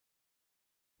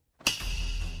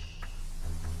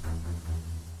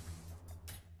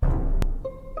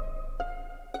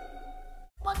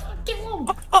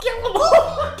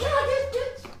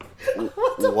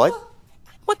What?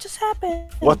 What just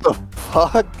happened? What the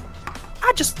fuck?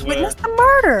 I just witnessed a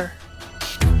murder.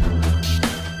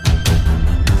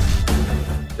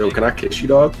 Yo, can I kiss you,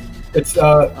 dog? It's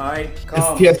Alright,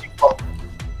 calm. it's TSC fault.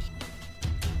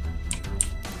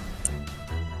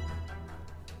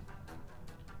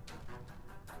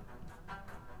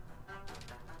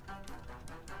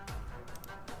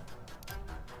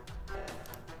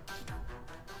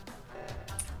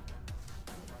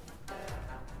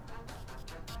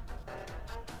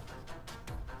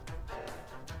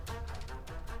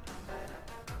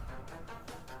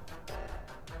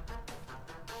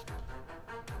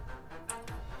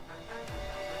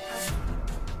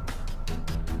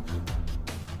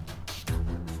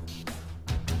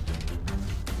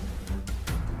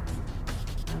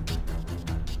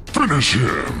 Finish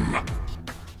him!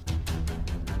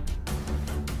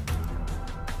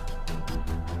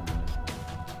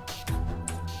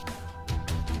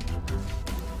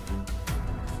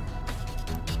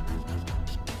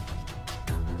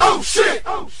 Oh shit!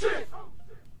 Oh shit!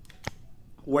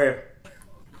 Where?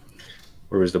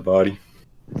 Where was the body?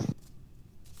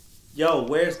 Yo,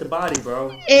 where's the body,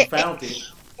 bro? Found it.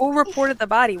 Who reported the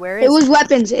body? Where is It was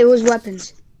weapons. It was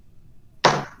weapons.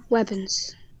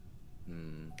 Weapons.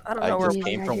 I don't I know where just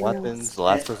came from weapons. The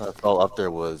last person I saw up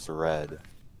there was Red.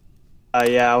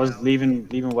 Yeah, I was leaving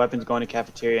weapons, going to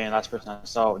cafeteria, and last person I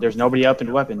saw, there's nobody up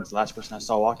in weapons. The last person I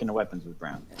saw walk into weapons was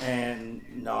Brown. And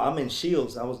no, I'm in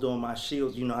shields. I was doing my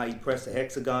shields. You know how you press the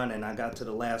hexagon, and I got to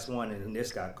the last one, and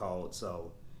this got called.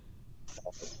 So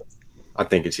I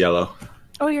think it's yellow.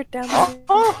 Oh, you're down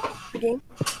the game.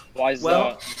 Why is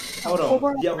well, that? hold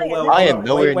on. Yeah, well, I am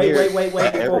nowhere wait, near before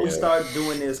area. we start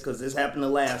doing this, because this happened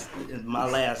in my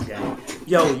last game.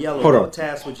 Yo, Yellow, Hold on. what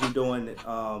task was you doing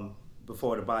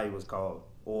before the body was called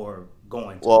or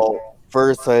going to? Well,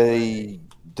 first I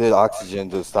did oxygen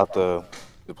to stop the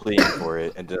bleeding for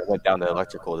it, and then I went down to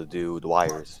electrical to do the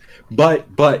wires.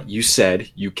 But you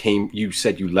said you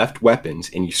said you left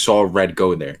weapons and you saw Red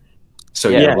go there. So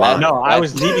Yeah, you're lying. no, I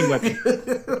was leaving weapons.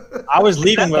 I was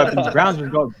leaving weapons.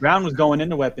 Brown was going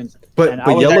into weapons. But and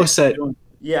I was Yellow actually said doing-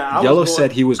 Yellow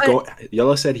said he was going.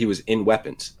 Yellow said he was in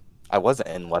weapons. I wasn't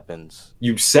in weapons.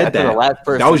 You said After that. the last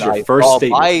person That was your I first saw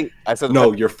statement. I said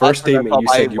No, the your last first person I statement. You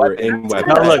saw said by you were in weapons.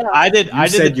 weapons. No, look, I did You the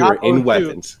said you were top in O2.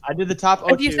 weapons. I did the top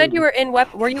If you O2. said you were in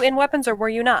were you in weapons or were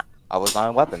you not? I was not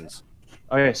in weapons.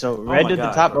 Okay, so Red my did the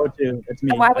God, top bro. O2. That's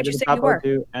me. Then why I would did you the say top you were?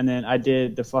 O2, and then I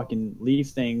did the fucking leave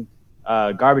thing,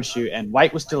 garbage chute, and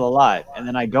White was still alive. And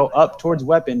then I go up towards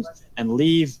weapons and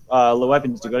leave the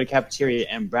weapons to go to cafeteria,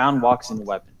 and Brown walks into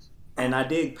weapons. And I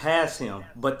did pass him.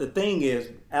 But the thing is,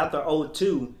 after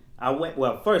O2, I went,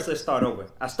 well, first let's start over.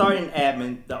 I started in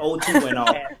admin, the O2 went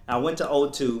off. I went to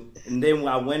O2, and then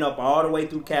I went up all the way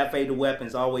through cafe to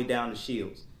weapons, all the way down to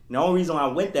shields. And the only reason I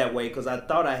went that way, because I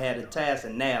thought I had a task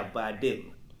in nav, but I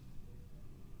didn't.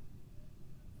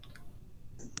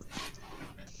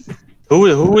 Who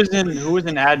was in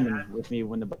admin with me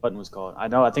when the button was called? I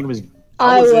think it was.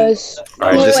 I was. All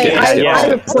right, Wait, just wait, get- I yeah.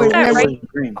 reported. Yeah, Never- right.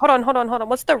 Green. Hold on.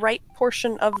 What's the right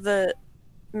portion of the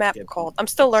map called? I'm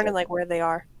still learning like where they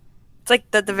are. It's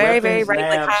like the very Weapons, right,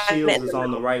 nav, like shields is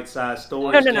on the right side,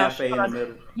 storage, No. cafe in hold the on.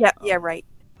 middle. Yeah, right.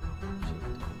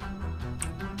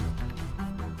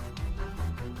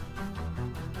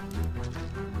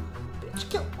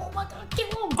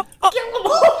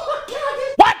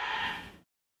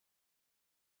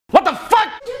 What the fuck?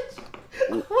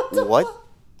 What?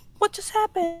 What just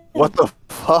happened? What the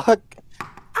fuck?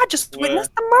 I just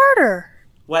witnessed a murder.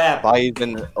 What happened? Bodies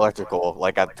in electrical,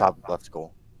 like at the top of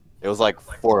electrical. It was like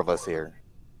 4 of us here.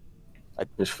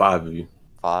 There's 5 of you.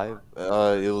 5?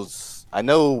 It was. I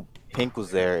know Pink was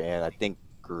there, and I think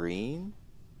Green.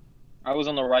 I was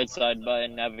on the right side by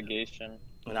navigation.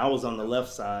 And I was on the left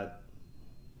side,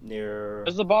 near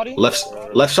Where's the body?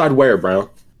 Left side where, Brown?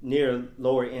 near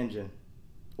lower engine,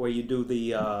 where you do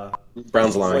the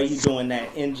Brown's where line. you doing that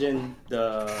engine,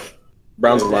 the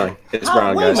Brown's line. It's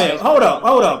Brown, wait a guys. minute, hold up.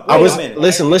 I Wait was a minute.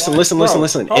 listen. Bro,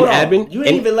 In hold on. admin, You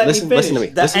didn't even let listen, me finish. listen to me.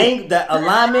 The Listen. the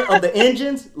alignment of the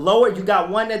engines lower. You got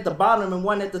one at the bottom and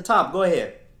one at the top. Go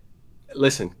ahead.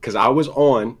 Listen, because I was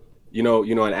on, in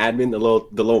admin,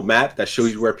 the little map that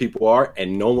shows you where people are,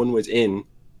 and no one was in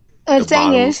The the thing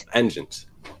bottom is, engines.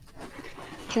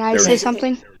 can I There say is.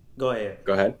 something? Go ahead.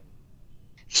 Go ahead.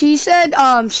 She said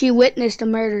she witnessed a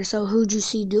murder, so who'd you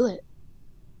see do it?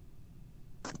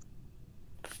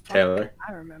 Taylor.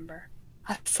 I remember.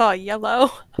 I saw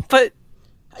yellow, but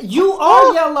You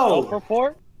are yellow.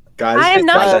 Self-report? Guys, I am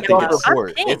not guys, I think yellow. it's,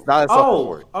 Self-report. I'm It's not a Oh,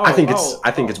 self-report.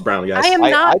 I think it's Brown, guys. I am I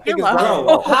not think it's yellow.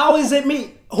 Bro, how is it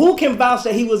me? Who can vouch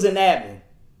that he was an admin?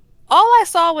 All I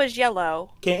saw was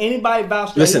yellow. Can anybody vouch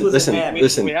that Listen, he was listen, an admin?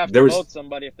 listen. We have There to was vote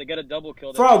somebody. If they get a double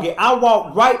kill, Froggy, I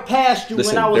walked right past you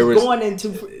Listen, when I was there was- going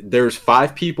into. There's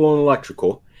 5 people in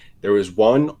electrical. There was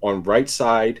 1 on right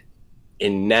side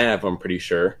in nav, I'm pretty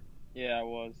sure. Yeah, I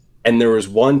was. And there was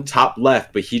 1 top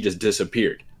left, but he just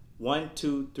disappeared. 1,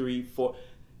 2, 3, 4.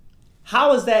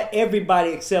 How is that everybody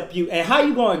except you? And how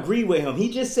you gonna agree with him?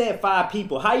 He just said 5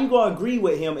 people. How you gonna agree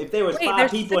with him if there was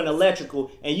 5 people in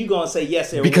electrical and you gonna say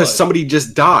yes there Because was? somebody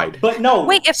just died. But no.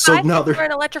 Wait, if So 5 now people they're- are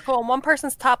in electrical and 1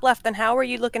 person's top left, then how are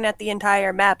you looking at the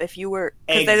entire map if you were?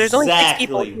 Because there's only 6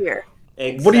 people Exactly. here.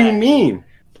 Exactly. What do you mean?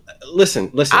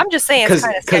 Listen. I'm just saying it's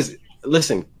kind of Because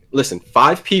listen,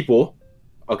 5 people.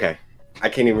 Okay, I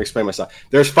can't even explain myself.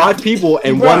 There's 5 people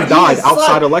and Bro, 1 he died is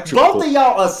outside sus. electrical. Both of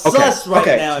y'all are sus right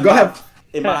now. Go ahead.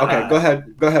 In my Okay, eyes.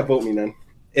 go ahead. Vote me then.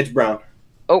 It's brown.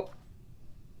 Oh,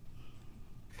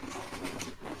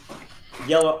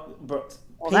 Yellow, bro.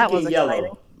 Well, Pink that was and yellow,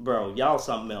 exciting. bro. Y'all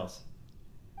something else.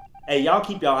 Hey, y'all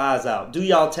keep your eyes out. Do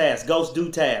y'all task. Ghost, do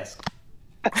task.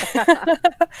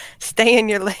 Stay in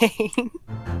your lane.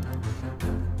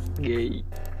 gay.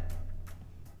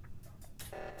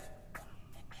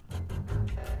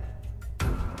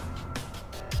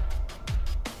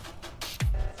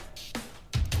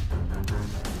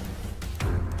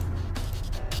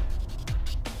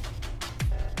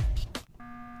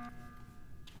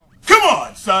 Come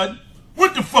on, son.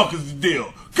 What the fuck is the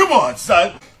deal? Come on,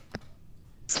 son.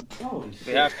 Holy We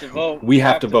shit. have to vote. We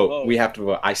have to vote. We have to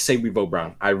vote. I say we vote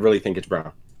brown. I really think it's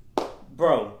brown.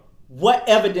 Bro, what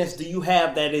evidence do you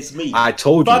have that it's me? I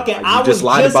told you. Fucking, You I was just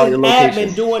lied just about an your location.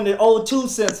 admin doing the O2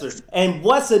 sensor. And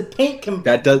what's a pink?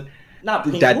 That does. Not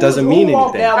pink. That Who- doesn't who mean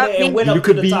walked anything. down there and went You up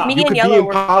could to be the top? Me you and could be yellow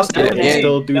were imposter supposed and to be.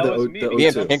 still do That the was me. the Me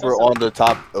and O2. Pink were on the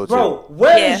top O2. Bro,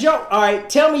 where Yeah. is your? All right,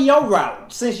 tell me your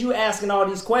route. Since you asking all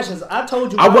these questions, I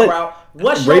told you I my went route.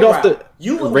 What's right your off route?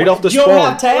 right off the you don't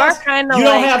spawn. have tasks. You are kinda You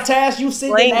don't like have tasks. You sit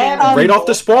in blaming admin. Right off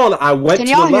the spawn, I went Can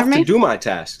to y'all the hear left me? to do my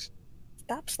tasks.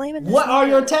 Stop slamming this What are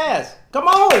your man. tasks? Come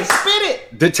on, spit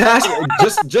it. The task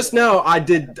just now I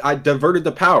diverted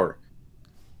the power.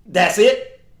 That's it.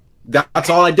 That's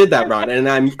all I did that round, and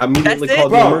I immediately That's it?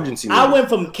 called the Bro, emergency I meeting. went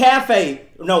from cafe.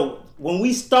 No, when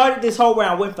we started this whole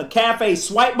round, I went from cafe,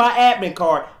 swiped my admin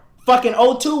card, fucking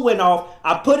O2 went off.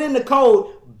 I put in the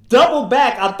code, double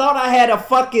back. I thought I had a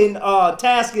fucking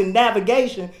task in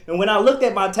navigation, and when I looked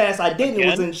at my task, I didn't. It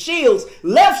was in shields.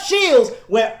 Left shields,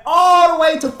 went all the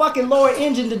way to fucking lower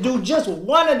engine to do just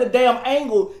one of the damn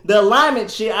angle, the alignment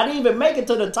shit. I didn't even make it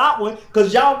to the top one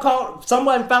because y'all called.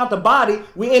 Someone found the body.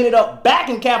 We ended up back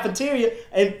in cafeteria,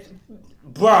 and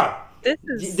bruh.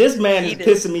 This man is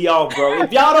pissing me off, bro.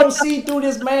 If y'all don't see through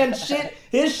this man's shit,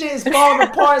 his shit is falling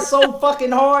apart so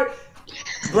fucking hard,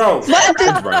 bro.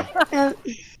 It's brown.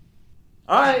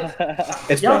 All right,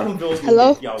 It's y'all brown. can vote me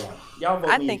Hello? if y'all want. Y'all vote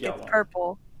I me think if y'all it's want.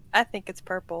 purple. I think it's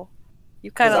purple.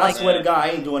 You 'Cause kind of I like swear to God, I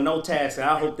ain't doing no tasks, and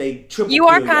I hope they triple. you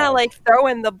are kill kind y'all. of like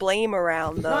throwing the blame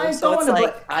around No, I though. ain't So throwing it's the like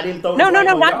blame. I didn't throw. no, the no, blame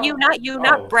no, on not y'all. you, not you, Oh.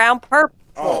 not brown, purple.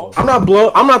 Oh.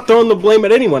 I'm not throwing the blame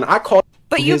at anyone. I called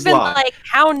But his you've been lie. like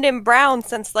hounding Brown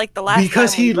since like the last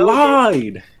because time he we voted.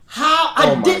 lied. How Oh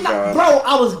I my did not, God. bro.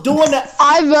 I was doing that.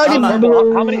 I voted I'm not-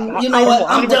 blue. How many? You know what?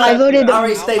 I'm done. I voted- I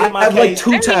already stated my I have like case.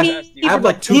 2 tasks. I have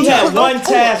like 2 He had tasks. one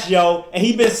task, yo, and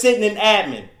he been sitting in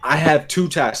admin. I have 2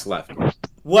 tasks left.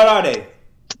 What are they,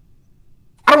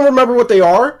 I don't remember what they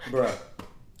are. bro?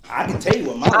 I can tell you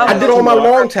what my. I did all my tasks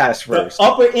are. long tasks The first.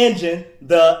 upper engine.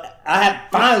 I have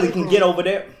finally can get over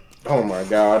there. Oh my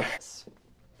God.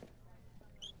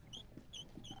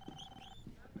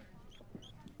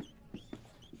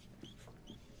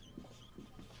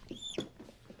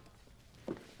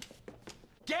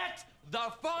 Get the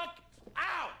fuck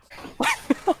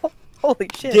out! Holy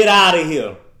shit! Get out of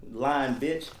here, lying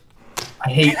bitch. I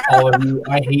hate all of you.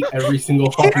 I hate every single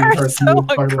You fucking are person so in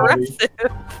the fucking lobby. aggressive.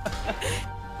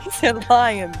 He said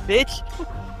lying, bitch.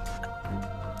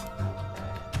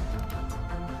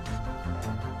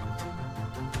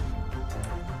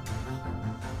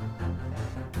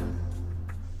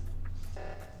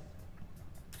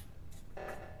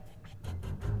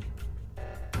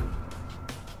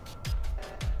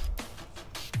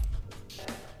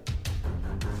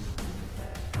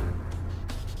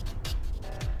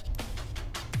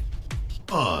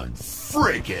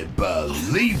 Unfreaking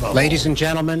believable. Ladies and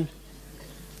gentlemen,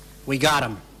 we got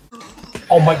him.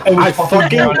 Oh my! I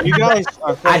fucking You guys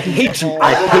are I hate you.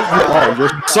 I hate you all.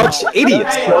 You're such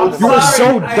idiots. Hey, I'm You are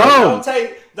so sorry. Hey,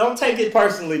 dumb. don't take it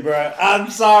personally, bro. I'm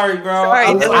sorry, bro. Sorry,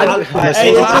 I'm this sorry. is- Hey,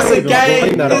 it's just a I blame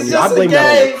game. that on It's you. I just a blame that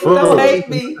on game. the crew. Don't hate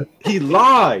me. He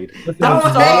lied.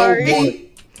 Don't hate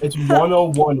me. It's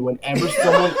 101. Whenever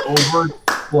someone over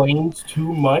explains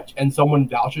too much and someone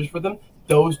vouches for them,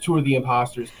 those two are the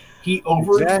imposters. He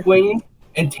over-explained,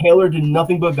 and Taylor did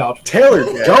nothing but vouch for Taylor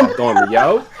jumped on me,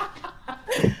 yo.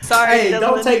 Sorry, Hey,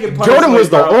 don't take it personally. Jordan was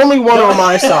the bro. only one on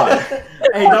my side.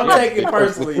 Hey, don't take it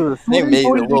personally. They made a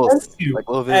little, like,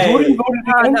 little bit. Hey, Jordan voted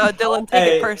Oh, against no, you. Dylan,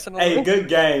 take it personally. Hey, good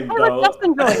game, I let though.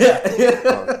 Justin join.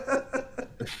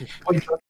 Oh, you